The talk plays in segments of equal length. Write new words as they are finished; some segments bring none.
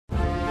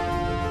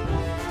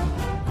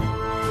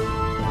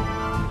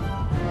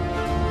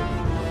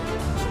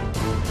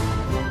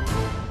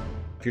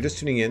If you're just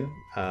tuning in,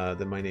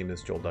 then my name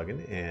is Joel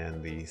Duggan,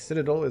 and the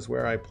Citadel is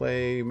where I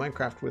play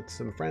Minecraft with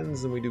some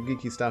friends and we do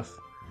geeky stuff.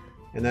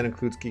 And that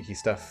includes geeky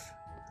stuff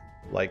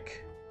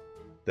like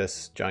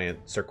this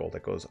giant circle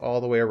that goes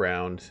all the way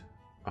around,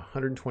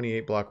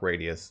 128 block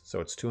radius, so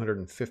it's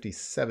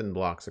 257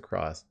 blocks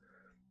across.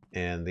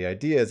 And the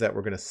idea is that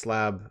we're going to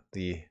slab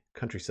the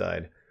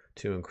countryside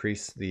to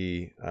increase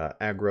the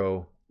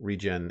aggro,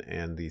 regen,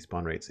 and the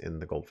spawn rates in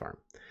the gold farm.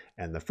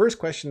 And the first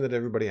question that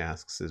everybody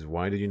asks is,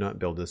 why did you not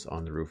build this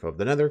on the roof of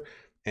the Nether?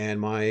 And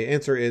my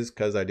answer is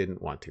because I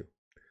didn't want to.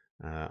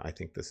 I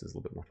think this is a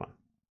little bit more fun.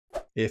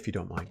 If you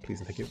don't mind, please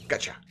and thank you.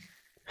 Gotcha.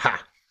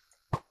 Ha!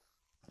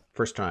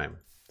 First time.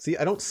 See,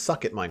 I don't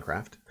suck at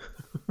Minecraft.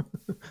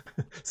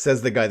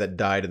 Says the guy that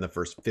died in the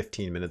first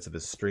 15 minutes of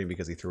his stream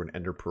because he threw an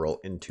ender pearl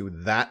into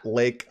that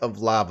lake of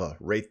lava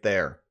right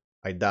there.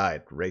 I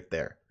died right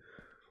there.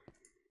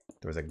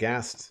 There was a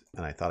ghast,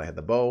 and I thought I had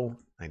the bow.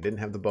 I didn't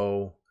have the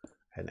bow.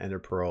 I had an ender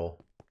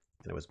pearl,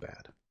 and it was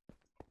bad.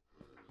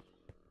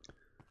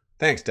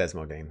 Thanks,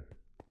 Desmodane.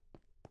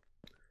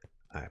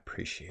 I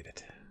appreciate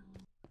it.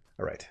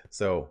 All right,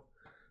 so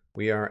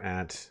we are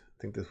at, I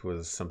think this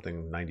was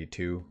something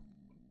 92.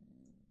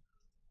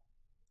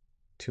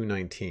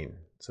 219,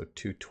 so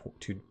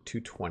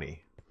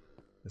 220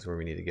 is where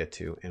we need to get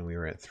to, and we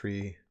were at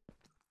 3,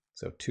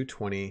 so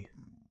 220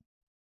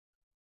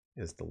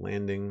 is the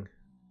landing.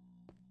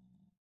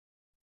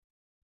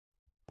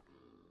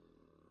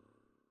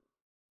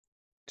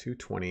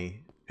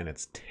 220, and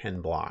it's 10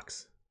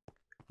 blocks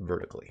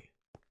vertically.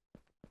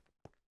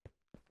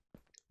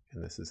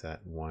 And this is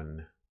at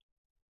 1,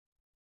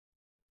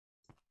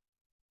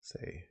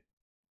 say,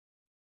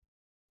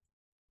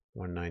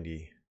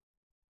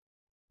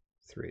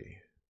 193.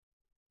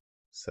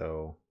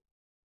 So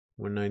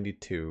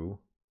 192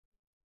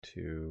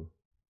 to,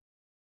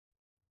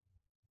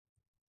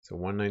 so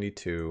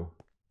 192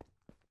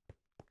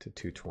 to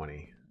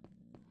 220.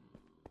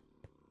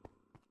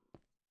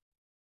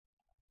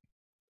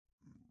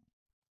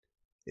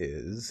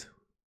 Is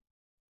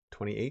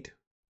 28.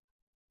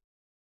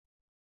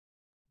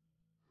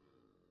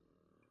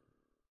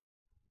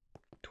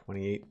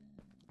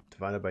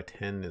 Divided by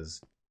 10 is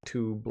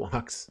 2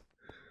 blocks.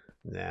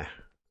 Nah,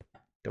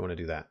 don't want to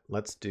do that.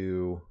 Let's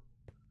do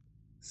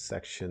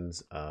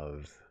sections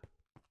of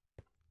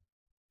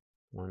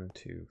 1,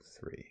 2,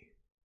 3.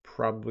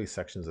 Probably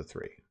sections of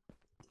 3.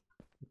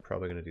 I'm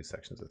probably going to do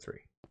sections of 3.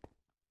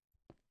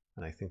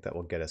 And I think that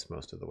will get us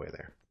most of the way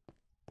there.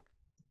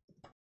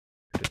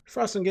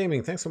 Frost and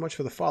Gaming, thanks so much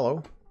for the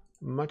follow.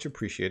 Much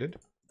appreciated.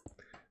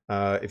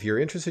 If you're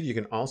interested, you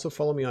can also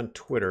follow me on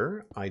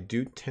Twitter. I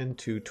do tend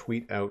to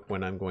tweet out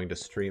when I'm going to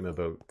stream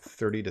about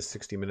 30 to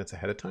 60 minutes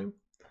ahead of time.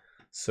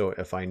 So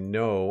if I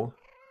know,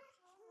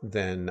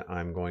 then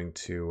I'm going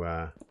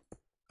to,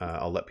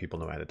 I'll let people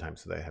know ahead of time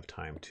so they have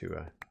time to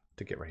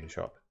get ready to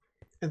show up.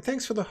 And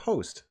thanks for the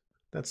host.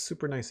 That's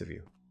super nice of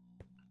you.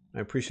 I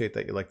appreciate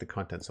that you like the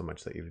content so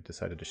much that you've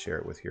decided to share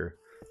it with your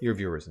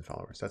viewers and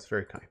followers. That's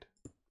very kind.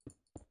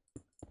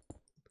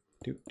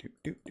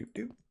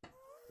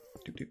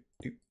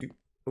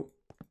 Oh.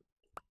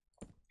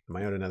 Am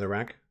I out of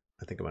netherrack?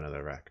 I think I'm out of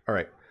netherrack. All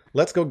right,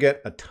 let's go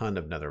get a ton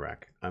of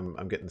netherrack.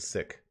 I'm getting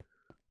sick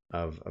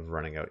of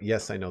running out.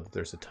 Yes, I know that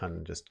there's a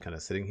ton just kind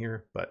of sitting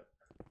here, but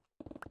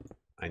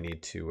I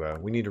need to.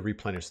 We need to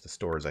replenish the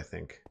stores. I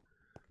think.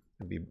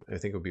 I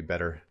think it would be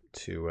better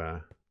to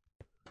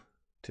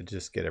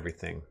just get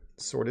everything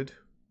sorted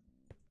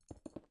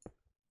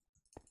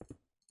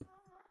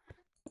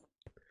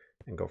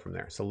and go from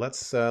there. So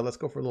let's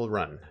go for a little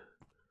run.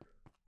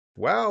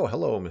 Wow,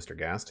 hello, Mr.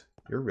 Ghast.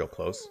 You're real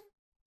close.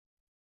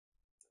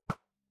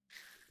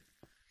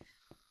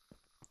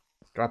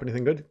 Drop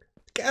anything good?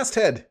 Ghast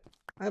head!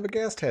 I have a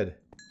ghast head.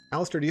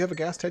 Alistair, do you have a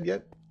ghast head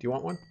yet? Do you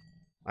want one?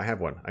 I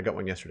have one. I got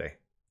one yesterday.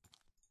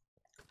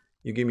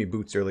 You gave me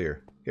boots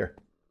earlier. Here.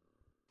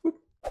 Whoop.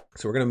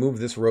 So we're going to move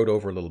this road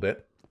over a little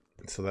bit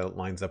so that it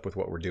lines up with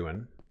what we're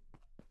doing.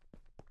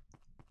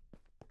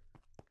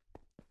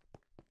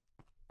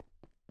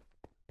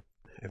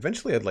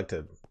 Eventually, I'd like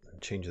to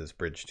change this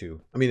bridge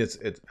too. I mean, it's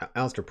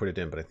Alistair put it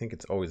in, but I think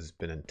it's always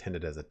been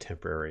intended as a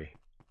temporary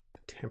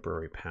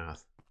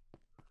path.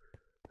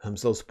 I'm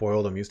so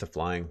spoiled. I'm used to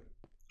flying.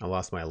 I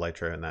lost my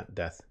elytra in that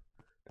death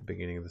at the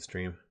beginning of the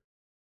stream.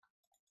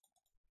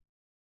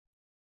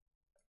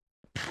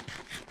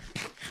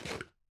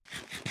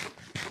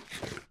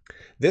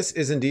 This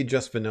is indeed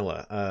just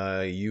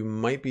vanilla. You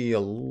might be a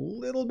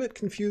little bit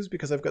confused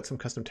because I've got some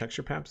custom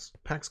texture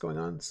packs going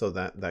on, so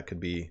that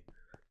could be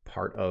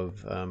part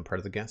of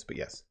the guess. But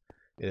yes,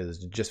 it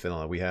is just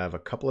vanilla. We have a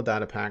couple of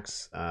data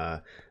packs.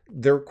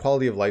 They're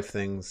quality of life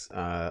things.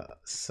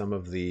 Some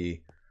of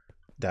the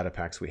data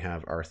packs we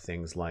have are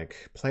things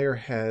like player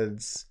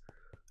heads.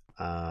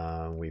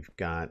 We've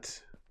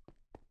got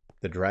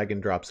the dragon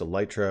drops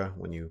elytra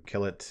when you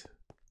kill it.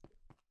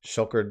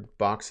 Shulker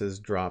boxes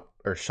drop,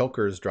 or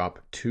shulkers drop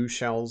 2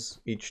 shells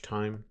each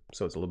time,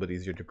 so it's a little bit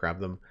easier to grab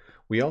them.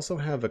 We also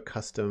have a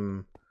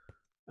custom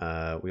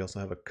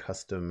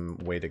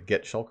way to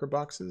get shulker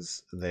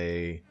boxes.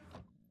 They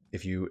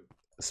if you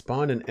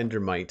spawn an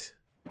endermite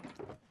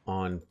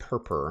on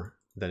purpur,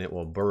 then it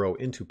will burrow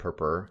into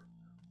purpur,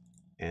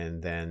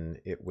 and then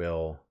it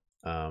will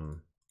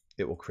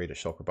create a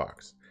shulker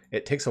box.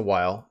 It takes a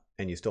while,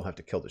 and you still have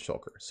to kill the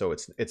shulker. So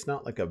it's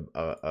not like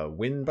a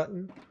win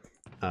button,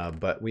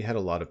 but we had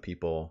a lot of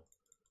people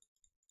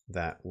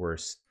that were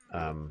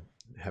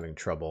having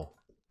trouble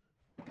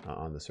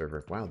on the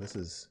server. Wow, this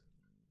is...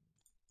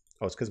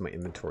 Oh, it's because my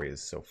inventory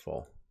is so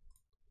full.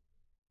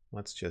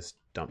 Let's just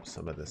dump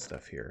some of this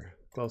stuff here.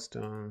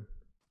 Glowstone,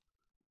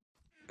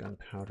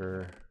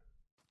 gunpowder.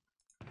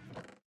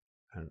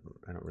 I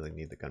don't really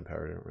need the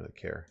gunpowder. I don't really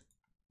care.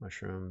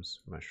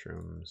 Mushrooms,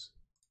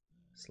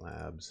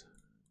 slabs.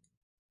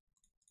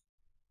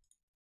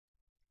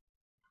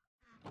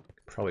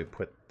 Probably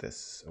put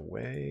this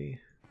away.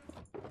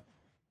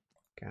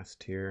 Gas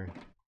tier.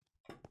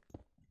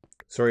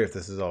 Sorry if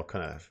this is all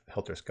kind of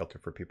helter-skelter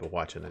for people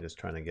watching. I'm just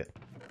trying to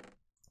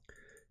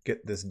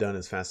get this done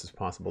as fast as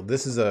possible.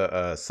 This is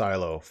a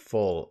silo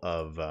full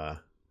of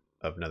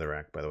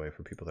netherrack, by the way,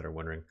 for people that are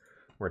wondering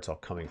where it's all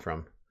coming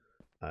from.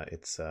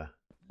 It's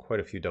quite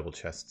a few double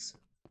chests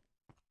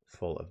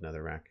full of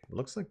netherrack. It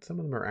looks like some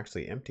of them are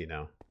actually empty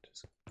now.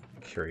 Just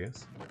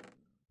curious.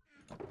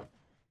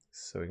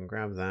 So we can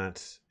grab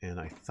that, and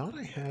I thought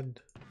I had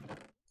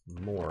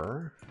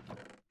more.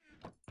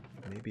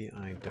 Maybe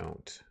I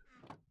don't.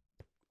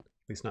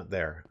 At least not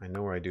there. I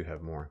know where I do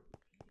have more.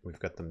 We've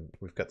got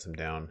some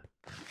down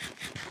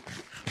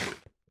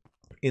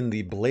in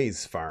the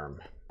Blaze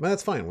farm. Well,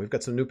 that's fine. We've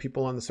got some new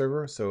people on the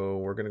server, so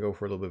we're gonna go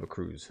for a little bit of a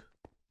cruise.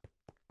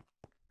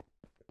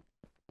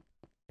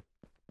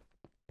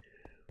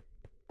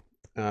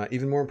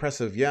 Even more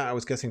impressive. Yeah, I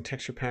was guessing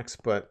texture packs,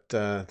 but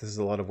this is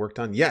a lot of work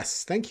done.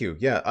 Yes, thank you.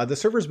 Yeah, the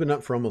server's been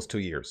up for almost 2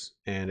 years,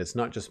 and it's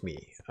not just me.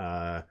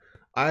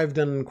 I've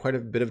done quite a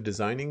bit of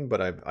designing,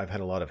 but I've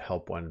had a lot of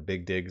help on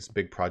big digs,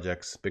 big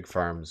projects, big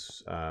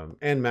farms,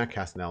 and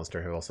Mattcast and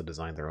Alistair have also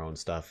designed their own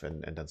stuff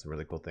and done some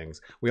really cool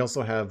things. We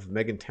also have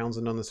Megan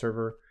Townsend on the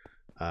server.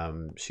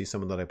 She's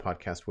someone that I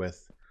podcast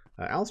with.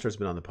 Alistair's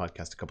been on the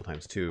podcast a couple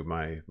times too,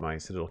 my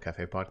Citadel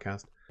Cafe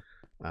podcast.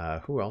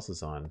 Who else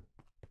is on?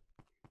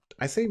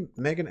 I say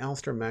Megan,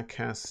 Alistair,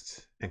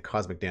 Mattcast, and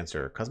Cosmic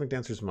Dancer. Cosmic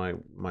Dancer's my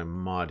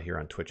mod here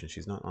on Twitch, and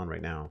she's not on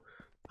right now,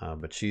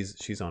 but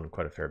she's on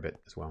quite a fair bit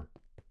as well.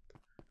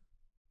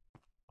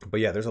 But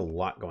yeah, there's a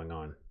lot going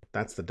on.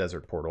 That's the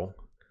desert portal,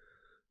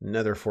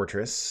 Nether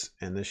Fortress,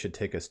 and this should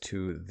take us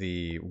to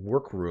the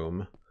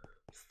workroom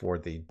for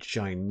the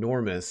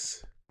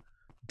ginormous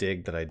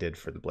dig that I did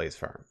for the Blaze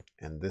farm.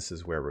 And this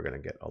is where we're going to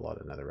get a lot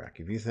of netherrack.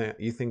 If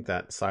you think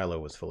that silo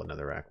was full of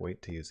netherrack,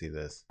 wait till you see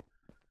this.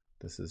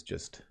 This is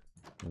just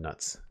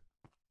nuts.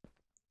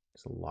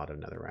 There's a lot of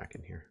netherrack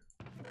in here.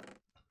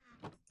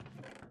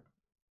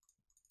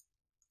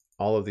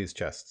 All of these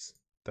chests,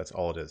 that's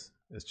all it is.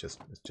 It's just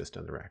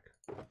netherrack.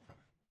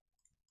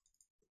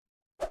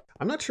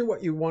 I'm not sure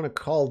what you want to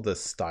call the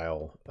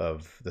style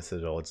of the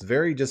Citadel. It's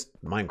very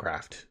just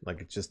Minecraft. Like,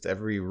 it's just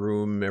every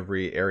room,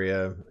 every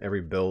area,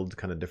 every build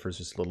kind of differs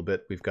just a little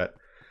bit. We've got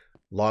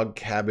log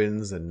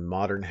cabins and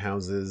modern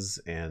houses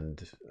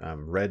and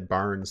red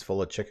barns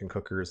full of chicken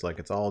cookers. Like,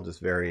 it's all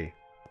just very,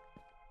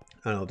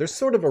 I don't know. There's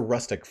sort of a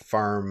rustic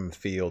farm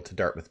feel to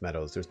Dartmouth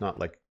Meadows. There's not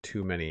like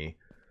too many,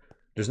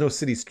 there's no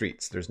city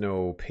streets. There's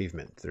no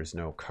pavement. There's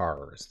no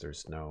cars.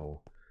 There's no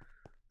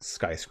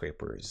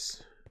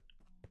skyscrapers.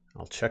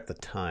 I'll check the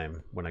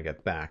time when I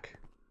get back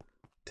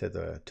to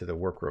the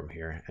workroom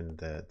here, and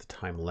the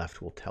time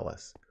left will tell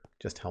us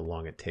just how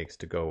long it takes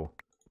to go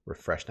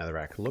refresh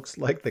netherrack. Looks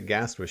like the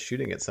ghast was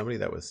shooting at somebody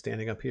that was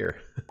standing up here.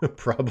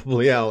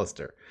 Probably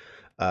Alistair.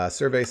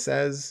 Survey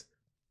says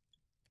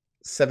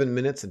 7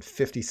 minutes and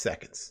 50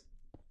 seconds.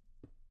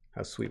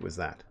 How sweet was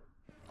that?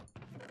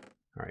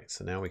 All right,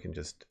 so now we can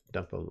just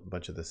dump a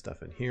bunch of this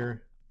stuff in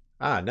here.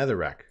 Ah,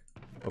 netherrack.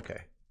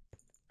 Okay,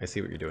 I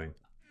see what you're doing.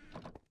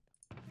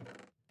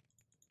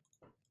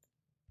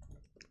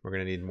 We're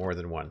going to need more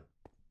than one.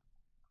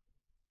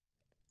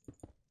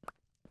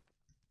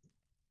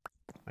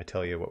 I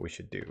tell you what we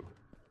should do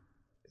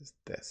is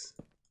this.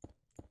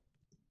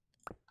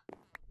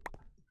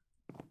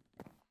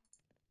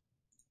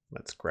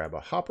 Let's grab a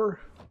hopper.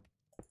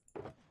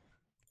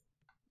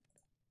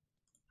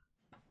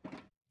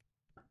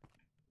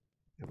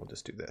 And we'll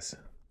just do this.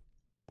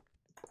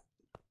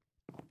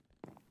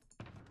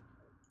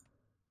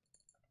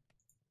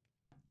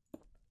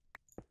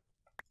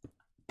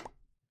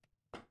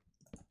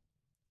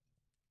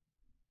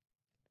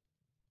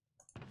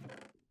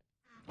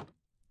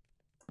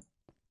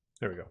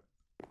 There we go.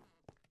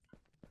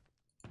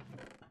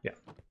 Yeah.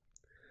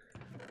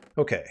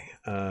 Okay.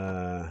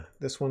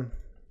 This one,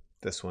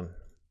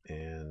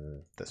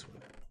 and this one.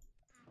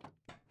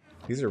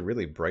 These are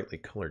really brightly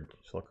colored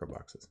shulker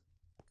boxes.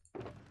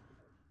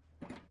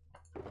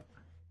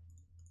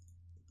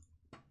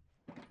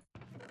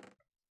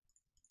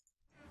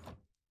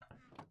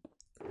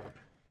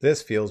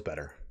 This feels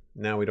better.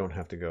 Now we don't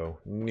have to go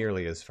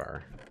nearly as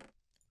far.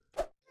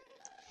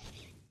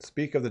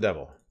 Speak of the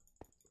devil.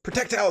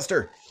 Protect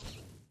Alistair!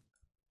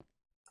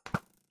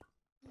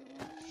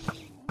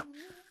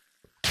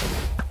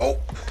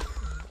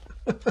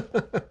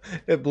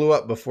 It blew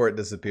up before it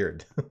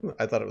disappeared.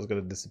 I thought it was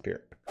going to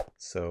disappear.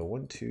 So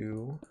 1,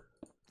 2,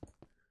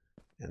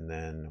 and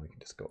then we can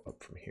just go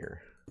up from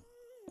here.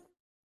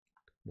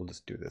 We'll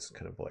just do this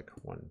kind of like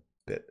one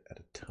bit at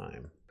a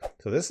time.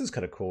 So this is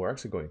kind of cool. We're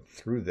actually going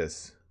through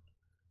this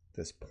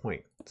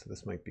point. So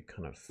this might be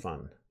kind of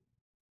fun.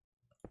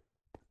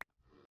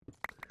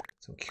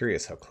 So I'm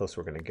curious how close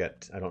we're going to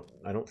get. I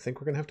don't think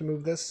we're going to have to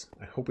move this.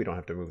 I hope we don't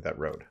have to move that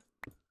road.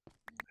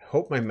 I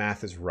hope my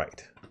math is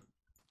right.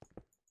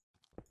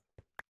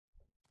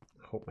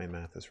 I hope my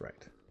math is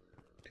right.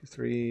 2,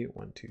 3,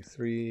 1, 2,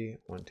 3,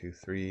 1, 2,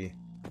 3.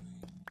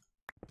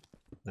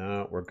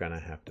 No, we're going to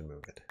have to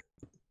move it.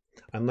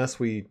 Unless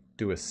we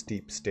do a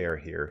steep stair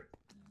here,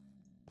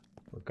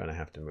 we're going to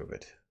have to move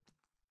it.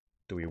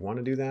 Do we want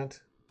to do that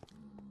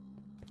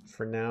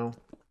for now?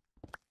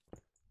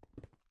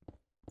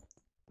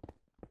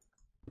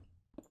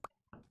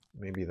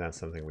 Maybe that's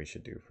something we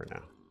should do for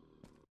now.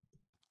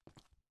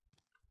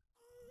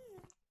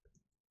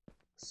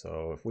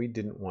 So if we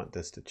didn't want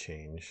this to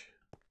change,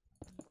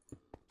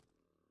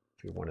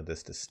 if we wanted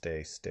this to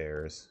stay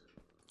stairs,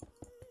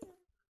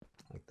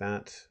 like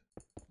that,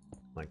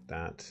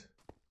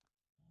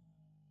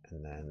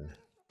 and then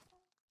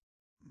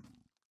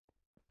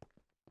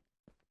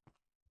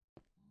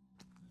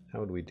how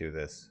would we do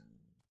this?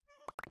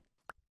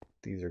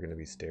 These are going to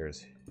be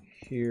stairs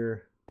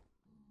here,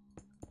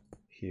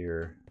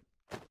 here.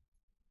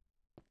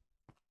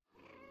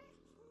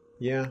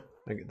 Yeah,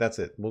 that's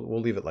it.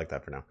 We'll leave it like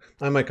that for now.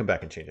 I might come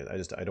back and change it.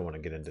 I don't want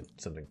to get into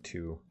something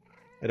too.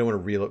 I don't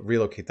want to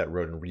relocate that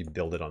road and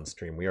rebuild it on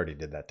stream. We already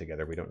did that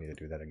together. We don't need to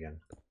do that again.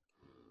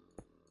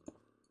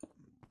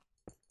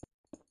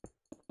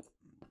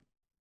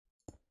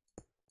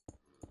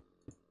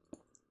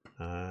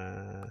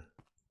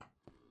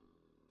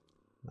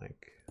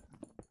 Like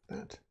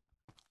that.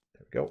 There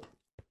we go.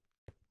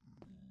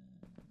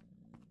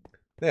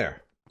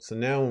 There. So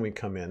now when we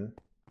come in,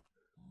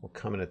 we'll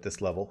come in at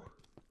this level,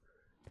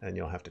 and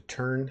you'll have to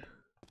turn,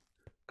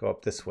 go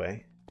up this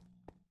way,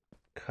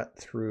 cut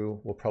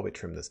through. We'll probably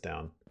trim this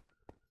down,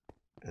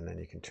 and then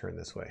you can turn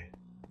this way.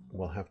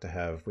 We'll have to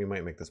have, we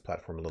might make this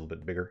platform a little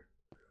bit bigger,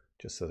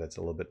 just so that's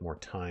a little bit more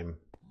time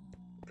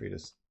for you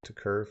to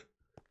curve.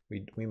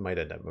 We might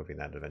end up moving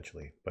that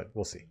eventually, but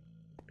we'll see.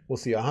 We'll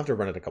see. I'll have to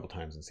run it a couple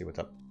times and see what's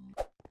up.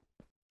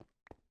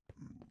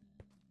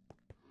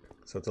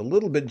 So it's a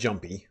little bit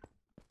jumpy.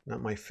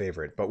 Not my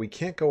favorite, but we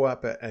can't go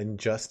up and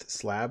just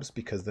slabs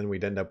because then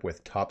we'd end up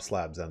with top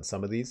slabs on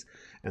some of these.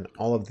 And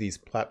all of these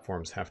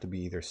platforms have to be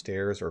either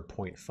stairs or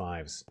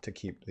 0.5s to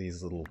keep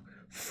these little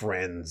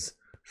friends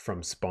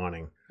from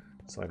spawning.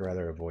 So I'd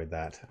rather avoid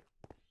that.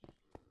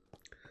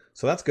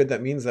 So that's good.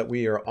 That means that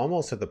we are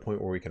almost at the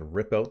point where we can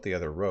rip out the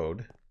other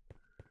road.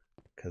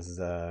 Because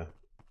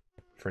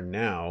for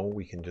now,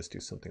 we can just do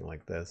something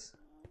like this.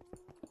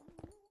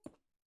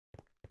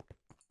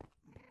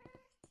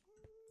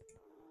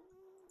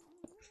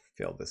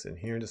 Fill this in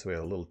here just so we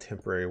have a little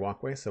temporary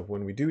walkway. So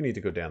when we do need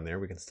to go down there,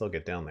 we can still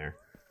get down there.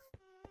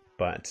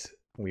 But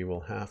we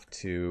will have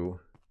to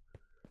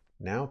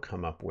now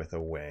come up with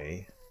a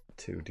way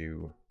to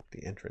do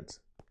the entrance.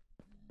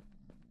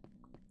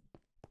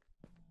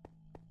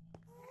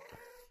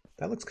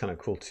 That looks kind of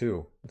cool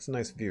too. It's a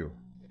nice view.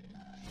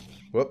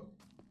 Whoop.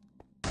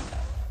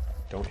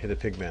 Don't hit a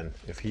pigman.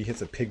 If he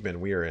hits a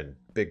pigman, we are in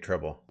big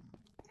trouble.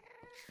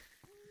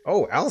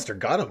 Oh, Alistair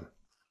got him.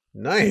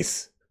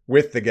 Nice.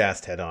 With the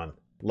ghast head on.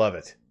 Love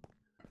it.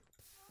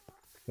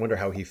 Wonder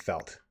how he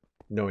felt,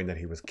 knowing that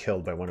he was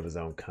killed by one of his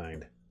own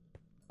kind.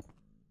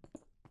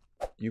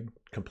 You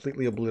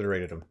completely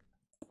obliterated him.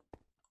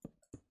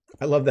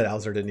 I love that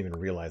Alistair didn't even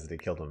realize that he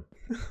killed him.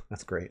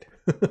 That's great.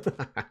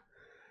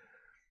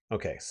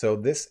 Okay, so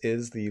this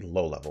is the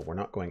low level. We're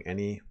not going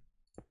any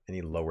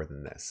lower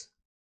than this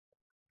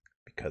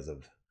because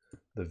of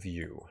the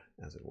view,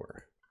 as it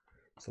were.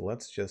 So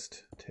let's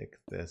just take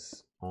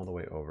this all the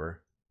way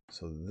over.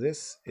 So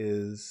this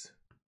is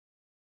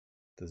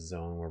the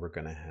zone where we're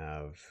going to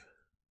have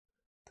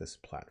this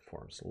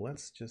platform. So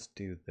let's just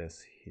do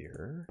this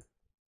here.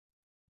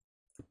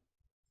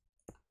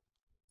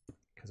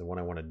 Because what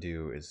I want to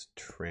do is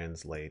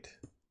translate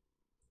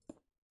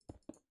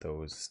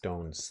those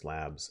stone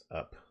slabs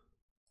up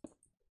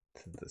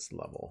to this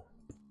level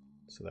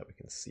so that we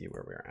can see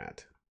where we're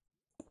at.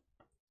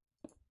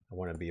 I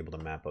want to be able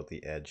to map out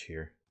the edge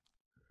here.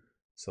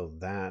 So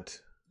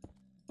that's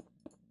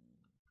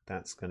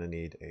going to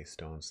need a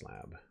stone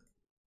slab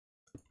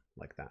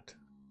like that.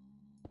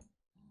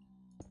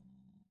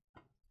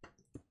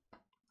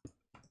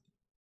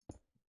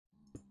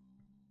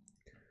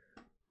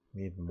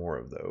 Need more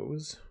of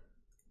those.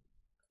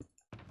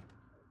 I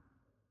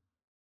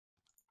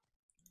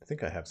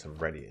think I have some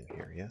ready in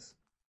here, yes?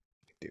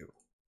 I do.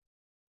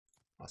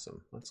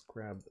 Awesome. Let's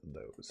grab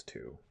those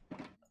too.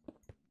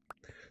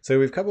 So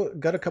we've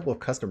got a couple of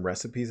custom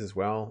recipes as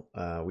well.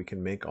 We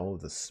can make all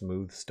of the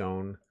smooth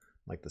stone,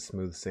 like the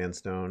smooth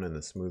sandstone and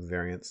the smooth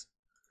variants.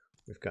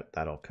 We've got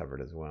that all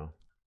covered as well.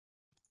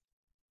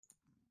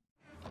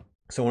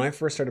 So when I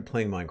first started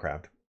playing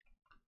Minecraft,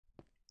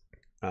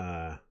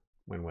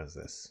 when was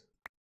this?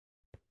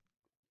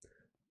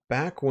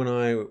 Back when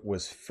I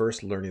was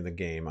first learning the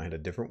game, I had a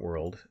different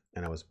world,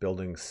 and I was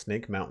building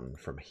Snake Mountain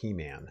from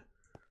He-Man,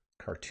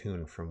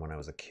 cartoon from when I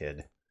was a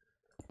kid.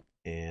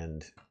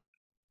 And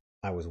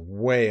I was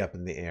way up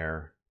in the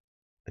air.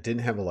 I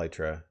didn't have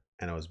Elytra,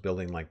 and I was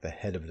building like the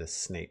head of this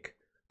snake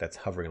that's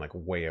hovering like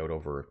way out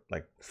over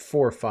like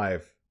 4,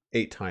 5,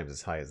 8 times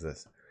as high as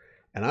this.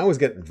 And I was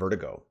getting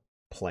vertigo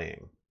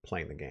playing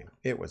the game.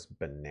 It was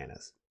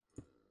bananas.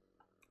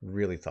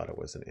 Really thought it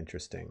was an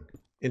interesting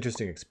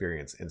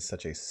experience in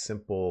such a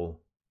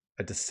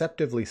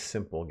deceptively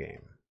simple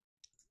game.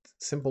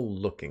 Simple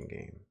looking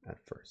game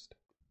at first,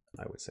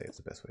 I would say, is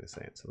the best way to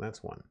say it. So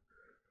that's one.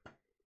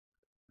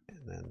 And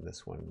then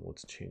this one,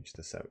 let's change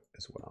this out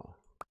as well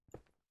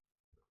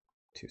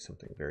to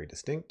something very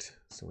distinct,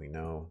 so we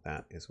know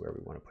that is where we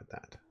want to put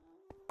that.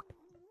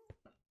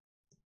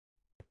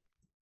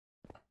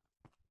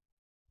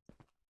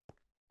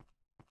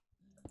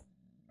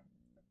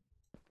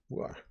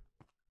 Whoa.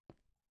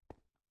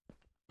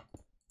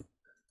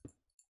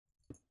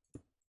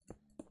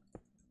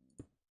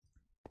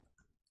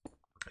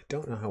 I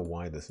don't know how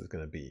wide this is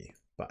going to be,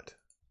 but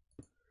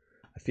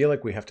I feel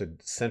like we have to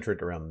center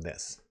it around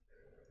this.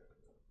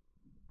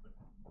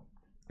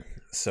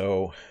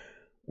 So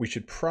we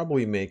should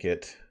probably make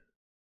it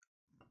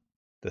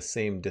the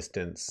same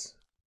distance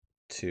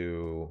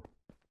to,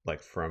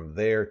 like, from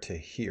there to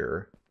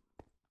here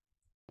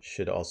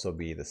should also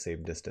be the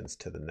same distance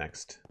to the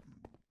next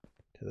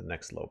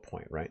low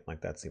point, right?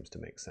 Like that seems to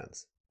make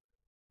sense.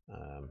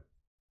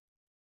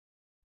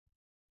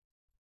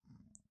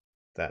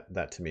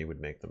 That to me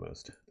would make the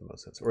most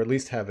sense, or at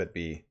least have it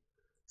be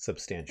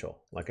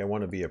substantial. Like I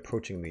want to be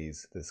approaching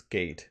this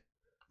gate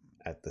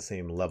at the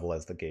same level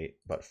as the gate,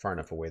 but far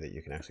enough away that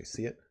you can actually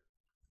see it.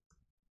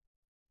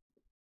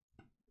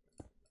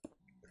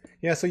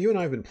 Yeah, so you and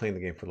I have been playing the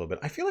game for a little bit.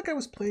 I feel like I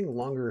was playing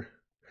longer.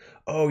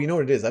 Oh, you know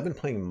what it is? I've been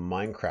playing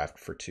Minecraft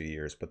for 2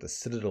 years, but the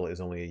Citadel is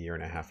only 1.5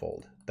 years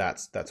old.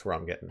 That's where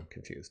I'm getting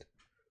confused.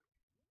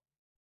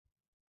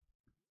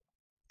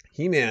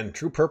 He-Man,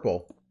 True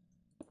Purple.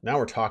 Now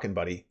we're talking,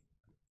 buddy.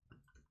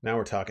 Now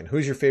we're talking.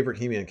 Who's your favorite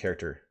He-Man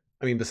character?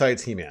 I mean,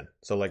 besides He-Man.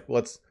 So like,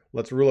 let's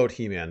rule out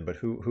He-Man. But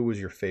who was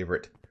your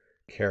favorite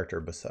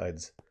character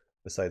besides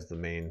the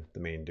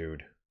main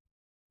dude?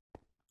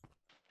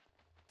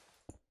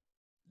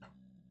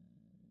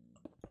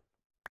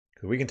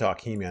 Because we can talk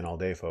He-Man all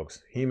day,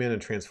 folks. He-Man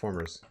and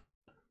Transformers.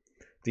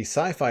 The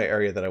sci-fi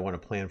area that I want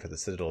to plan for the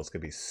Citadel is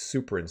going to be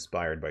super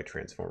inspired by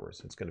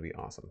Transformers. It's going to be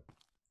awesome.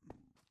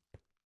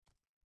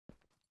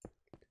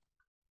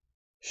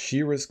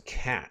 She-Ra's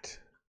cat.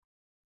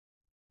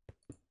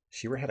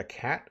 She-Ra had a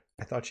cat?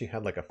 I thought she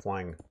had like a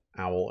flying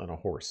owl and a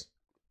horse.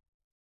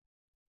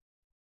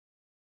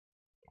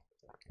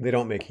 They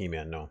don't make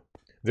He-Man, no.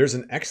 There's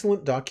an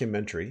excellent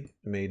documentary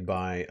made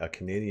by a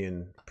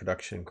Canadian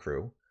production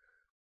crew,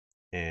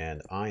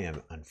 and I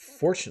am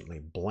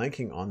unfortunately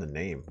blanking on the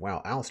name.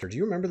 Wow, Alistair, do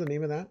you remember the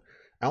name of that?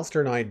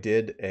 Alistair and I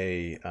did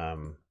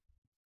an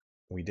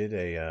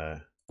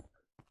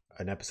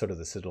episode of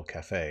the Citadel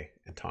Cafe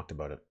and talked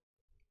about it.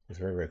 It was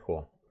very, very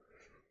cool.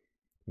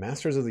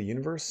 Masters of the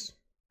Universe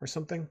or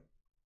something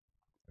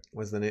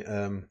was the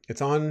name.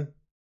 It's on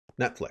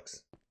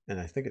Netflix, and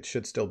I think it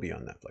should still be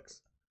on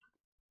Netflix.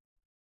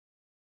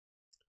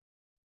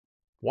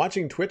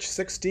 Watching Twitch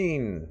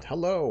 16.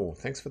 Hello,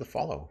 thanks for the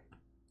follow.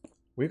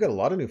 We've got a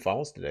lot of new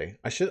follows today.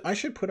 I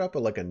should put up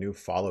a new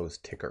follows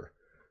ticker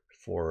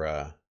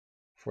for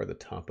the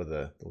top of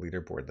the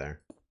leaderboard there.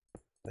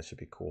 That should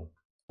be cool.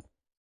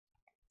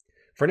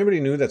 For anybody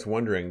new that's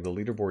wondering, the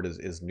leaderboard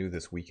is new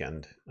this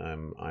weekend.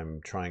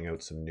 I'm trying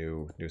out some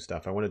new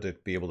stuff. I wanted to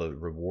be able to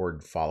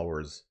reward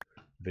followers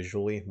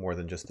visually more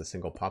than just a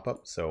single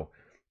pop-up. So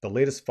the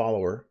latest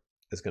follower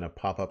is going to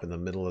pop up in the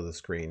middle of the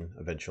screen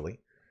eventually.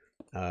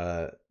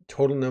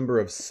 Total number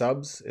of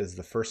subs is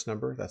the first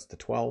number. That's the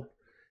 12.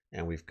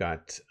 And we've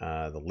got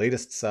the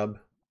latest sub.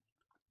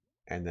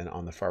 And then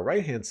on the far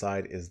right-hand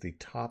side is the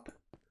top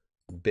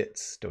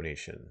bits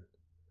donation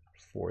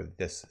for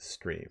this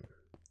stream.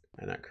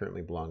 And that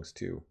currently belongs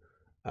to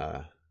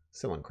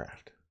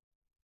Sillencraft.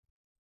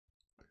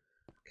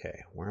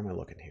 Okay, where am I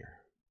looking here?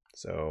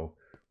 So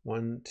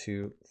 1,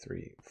 2,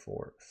 3,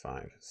 4,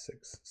 5,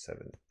 6,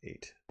 7,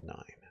 8,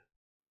 9.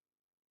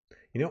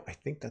 You know, I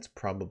think that's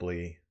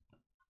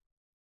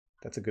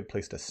a good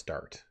place to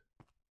start.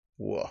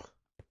 Whoa.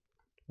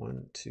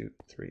 1, 2,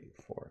 3,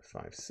 4,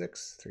 5,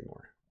 6. 3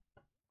 more.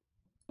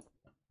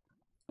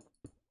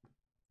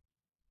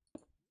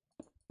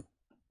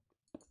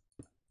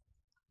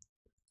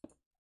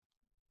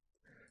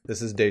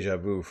 This is deja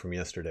vu from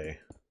yesterday.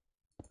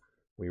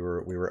 We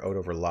were out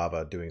over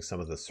lava doing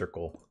some of the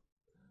circle,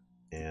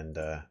 and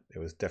it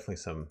was definitely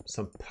some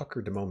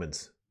puckered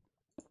moments,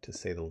 to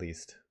say the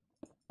least.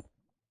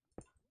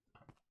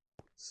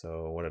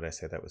 So what did I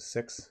say? That was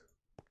 6.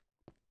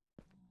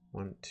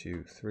 1,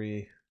 2,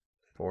 3,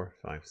 4,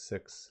 5,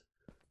 6,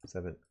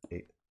 7,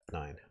 8,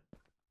 9.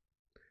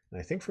 And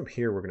I think from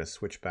here we're going to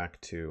switch back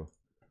to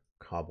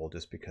cobble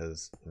just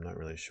because I'm not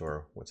really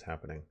sure what's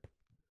happening.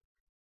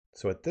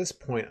 So at this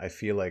point, I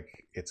feel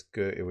like it's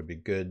good. It would be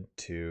good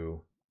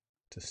to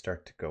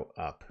start to go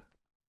up,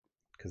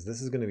 because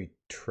this is going to be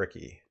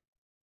tricky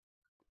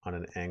on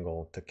an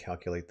angle to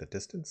calculate the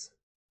distance.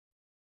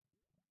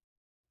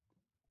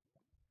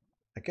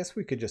 I guess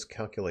we could just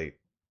calculate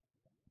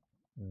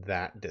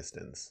that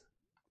distance.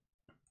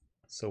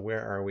 So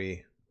where are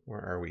we?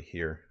 Where are we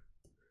here?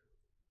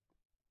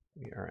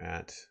 We are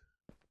at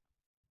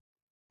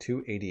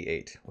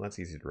 288. Well, that's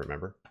easy to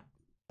remember.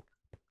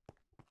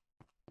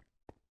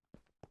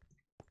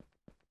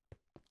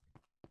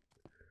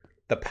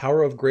 The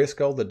Power of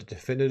Grayskull, the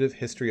definitive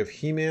history of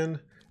He-Man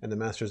and the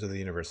Masters of the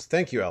Universe.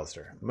 Thank you,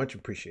 Alistair. Much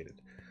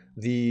appreciated.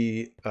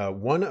 The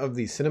one of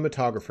the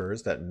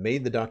cinematographers that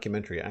made the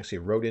documentary actually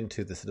wrote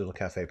into the Citadel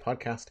Cafe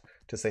podcast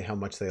to say how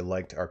much they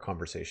liked our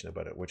conversation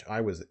about it, which I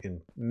was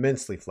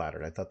immensely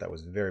flattered. I thought that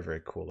was very,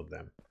 very cool of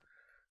them.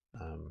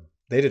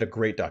 They did a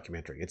great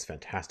documentary. It's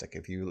fantastic.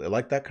 If you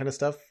like that kind of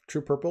stuff,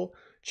 True Purple,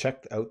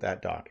 check out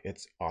that doc.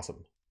 It's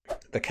awesome.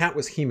 The cat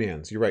was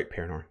He-Man's. You're right,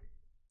 Paranor.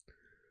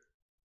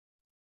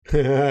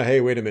 Hey,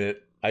 wait a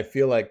minute. I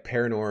feel like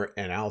Paranor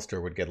and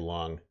Alistair would get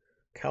along.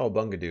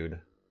 Cowabunga, dude.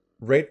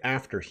 Right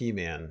after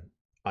He-Man,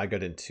 I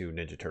got into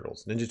Ninja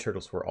Turtles. Ninja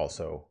Turtles were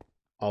also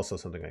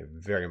something I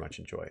very much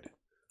enjoyed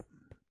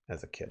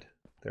as a kid.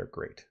 They're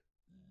great.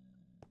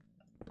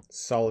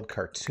 Solid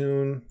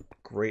cartoon,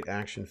 great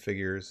action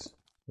figures,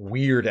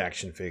 weird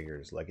action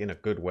figures, like in a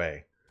good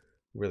way.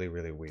 Really,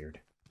 really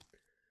weird.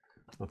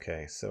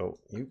 Okay, so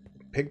you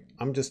pick,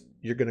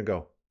 you're gonna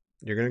go.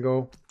 You're gonna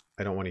go.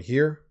 I don't want to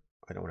hear.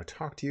 I don't want to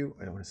talk to you.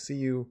 I don't want to see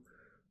you.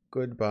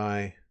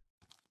 Goodbye.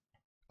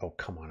 Oh,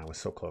 come on. I was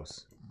so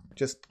close.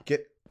 Just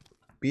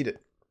beat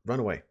it. Run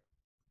away.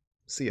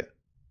 See ya.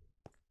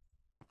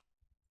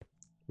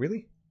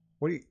 Really?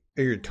 What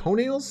are your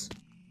toenails?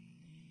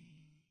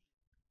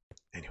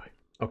 Anyway,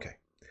 okay.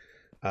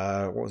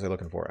 What was I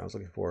looking for? I was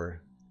looking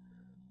for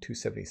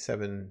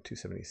 277,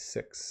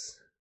 276.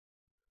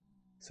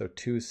 So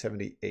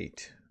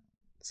 278.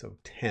 So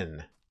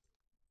 10.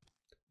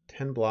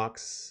 10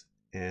 blocks.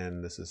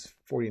 And this is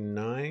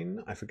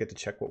 49. I forget to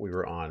check what we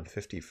were on.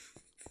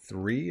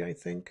 53, I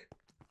think.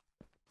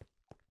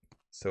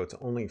 So it's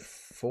only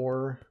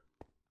four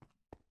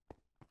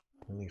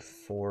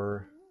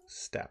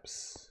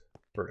steps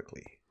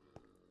vertically,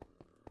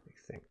 I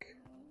think.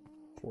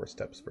 4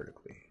 steps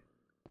vertically.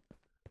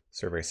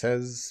 Survey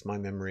says, my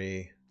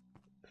memory,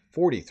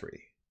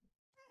 43.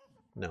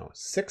 No,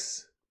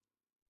 6.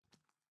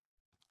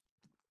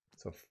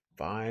 So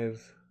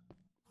 5.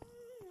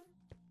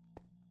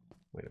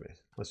 Wait a minute.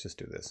 Let's just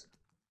do this.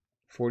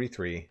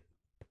 43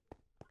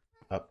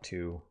 up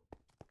to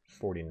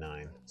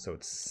 49. So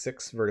it's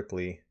 6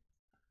 vertically,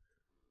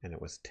 and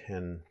it was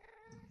 10,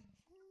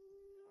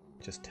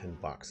 just 10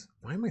 blocks.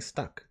 Why am I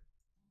stuck?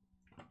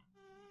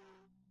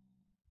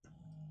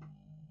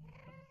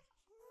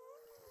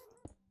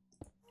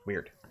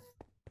 Weird.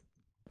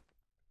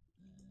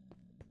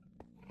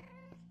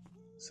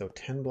 So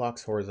 10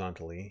 blocks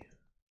horizontally,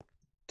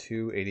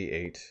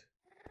 288,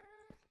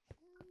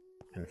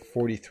 and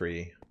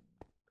 43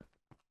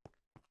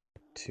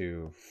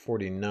 to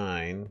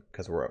 49,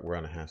 because we're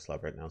on a half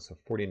slab right now, so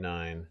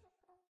 49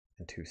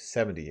 and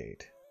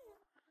 278.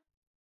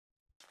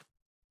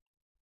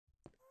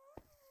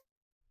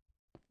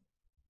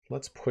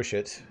 Let's push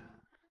it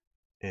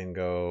and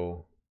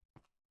go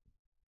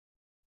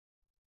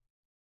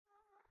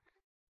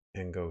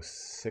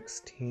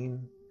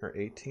 16 or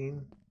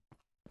 18.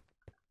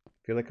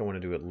 I feel like I want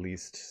to do at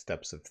least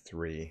steps of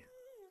 3.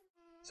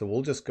 So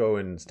we'll just go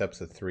in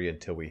steps of 3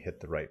 until we hit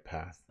the right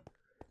path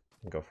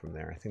and go from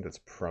there. I think that's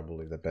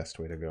probably the best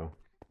way to go.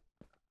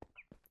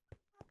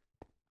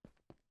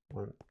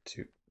 1,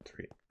 2,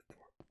 3, 4,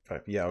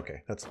 5. Yeah,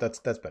 okay. That's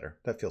better.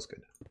 That feels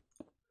good.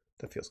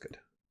 That feels good.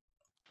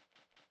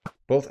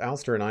 Both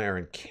Alistair and I are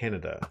in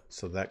Canada,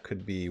 so that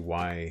could be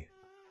why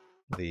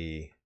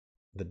the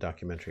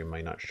documentary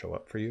might not show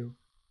up for you.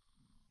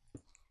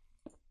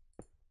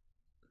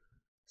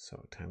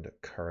 So time to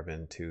carve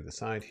into the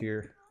side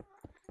here.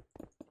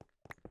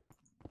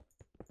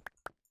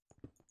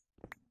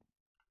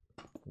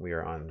 We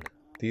are on,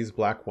 these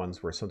black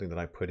ones were something that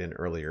I put in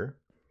earlier.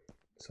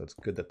 So it's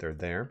good that they're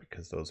there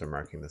because those are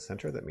marking the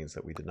center. That means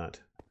that we did not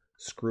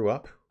screw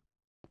up.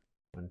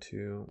 1,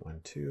 2,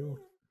 1, 2.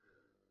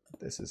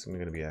 This is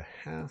going to be a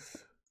half.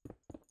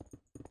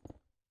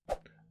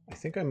 I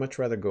think I'd much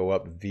rather go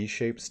up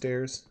V-shaped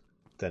stairs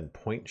than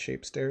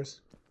point-shaped stairs.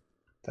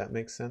 If that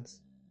makes sense.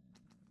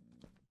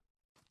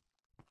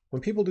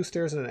 When people do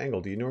stairs at an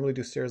angle, do you normally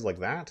do stairs like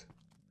that?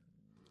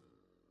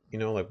 You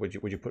know, like would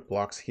you put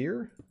blocks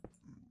here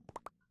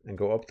and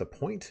go up the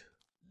point?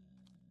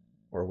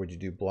 Or would you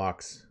do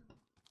blocks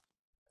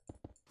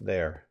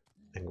there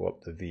and go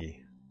up the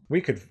V? We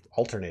could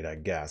alternate, I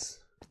guess.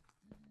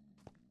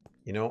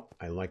 You know,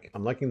 I'm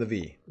liking the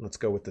V. Let's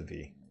go with the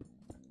V.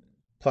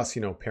 Plus,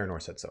 you know,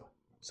 Paranor said so.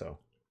 So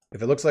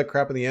if it looks like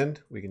crap in the end,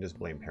 we can just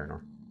blame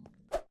Paranor.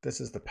 This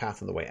is the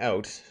path on the way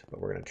out, but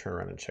we're going to turn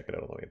around and check it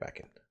out on the way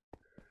back in.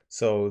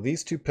 So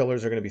these two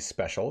pillars are going to be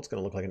special. It's going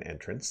to look like an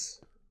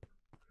entrance.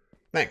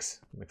 Thanks,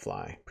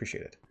 McFly.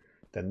 Appreciate it.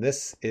 Then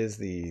this is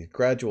the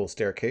gradual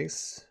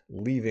staircase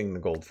leaving the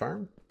gold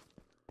farm.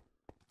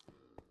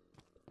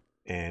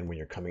 And when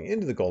you're coming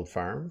into the gold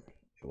farm,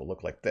 it will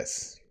look like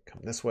this. Come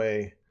this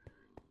way,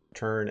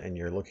 turn, and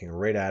you're looking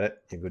right at it.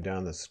 You go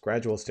down this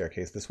gradual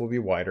staircase. This will be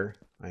wider.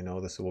 I know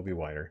this will be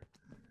wider.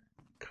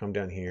 Come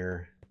down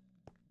here,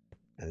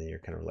 and then you're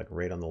kind of like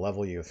right on the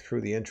level. You go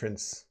through the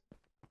entrance.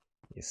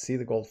 You see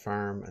the gold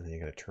farm, and then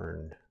you're going to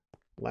turn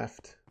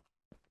left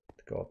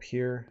to go up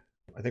here.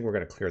 I think we're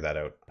going to clear that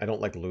out. I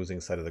don't like losing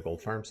sight of the gold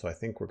farm, so I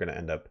think we're going to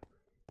end up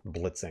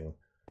blitzing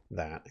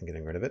that and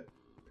getting rid of it.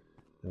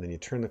 And then you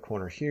turn the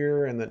corner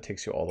here, and that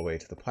takes you all the way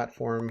to the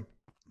platform.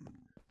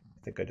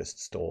 I think I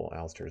just stole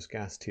Alistair's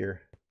ghast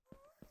here.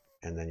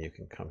 And then you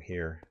can come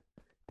here,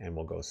 and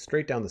we'll go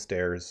straight down the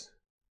stairs,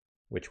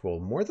 which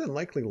will more than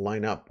likely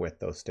line up with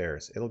those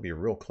stairs. It'll be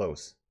real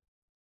close.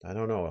 I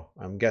don't know,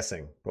 I'm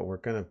guessing, but we're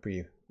going to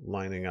be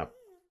lining up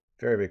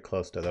very, very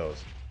close to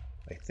those,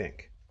 I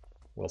think.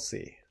 We'll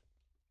see.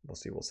 We'll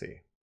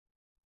see.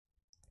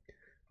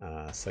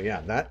 So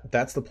yeah,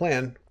 that's the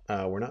plan.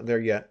 We're not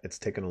there yet. It's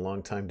taken a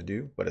long time to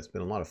do, but it's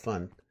been a lot of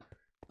fun.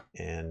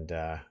 And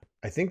I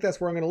think that's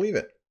where I'm going to leave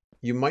it.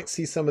 You might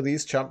see some of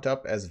these chopped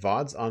up as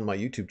VODs on my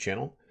YouTube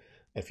channel.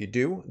 If you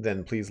do,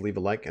 then please leave a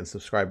like and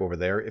subscribe over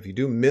there. If you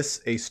do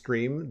miss a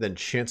stream, then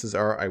chances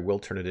are I will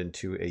turn it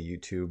into a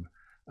YouTube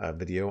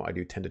video. I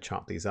do tend to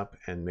chop these up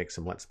and make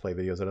some Let's Play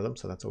videos out of them,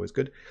 so that's always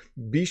good.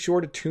 Be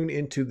sure to tune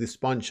into the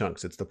Spawn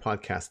Chunks. It's the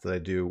podcast that I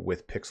do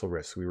with Pixel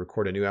Riffs. We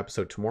record a new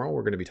episode tomorrow.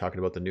 We're going to be talking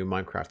about the new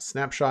Minecraft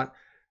snapshot.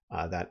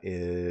 That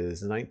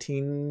is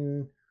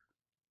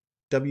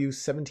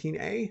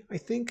 19W17A, I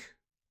think.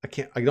 I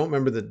don't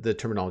remember the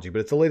terminology, but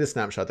it's the latest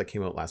snapshot that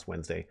came out last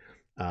Wednesday.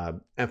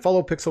 And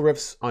follow Pixel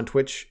Riffs on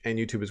Twitch and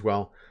YouTube as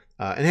well.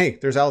 And hey,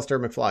 there's Alistair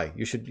McFly.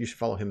 You should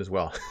follow him as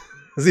well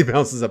as he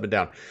bounces up and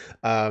down.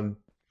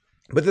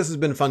 But this has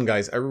been fun,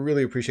 guys. I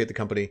really appreciate the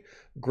company.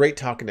 Great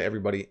talking to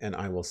everybody, and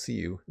I will see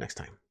you next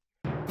time.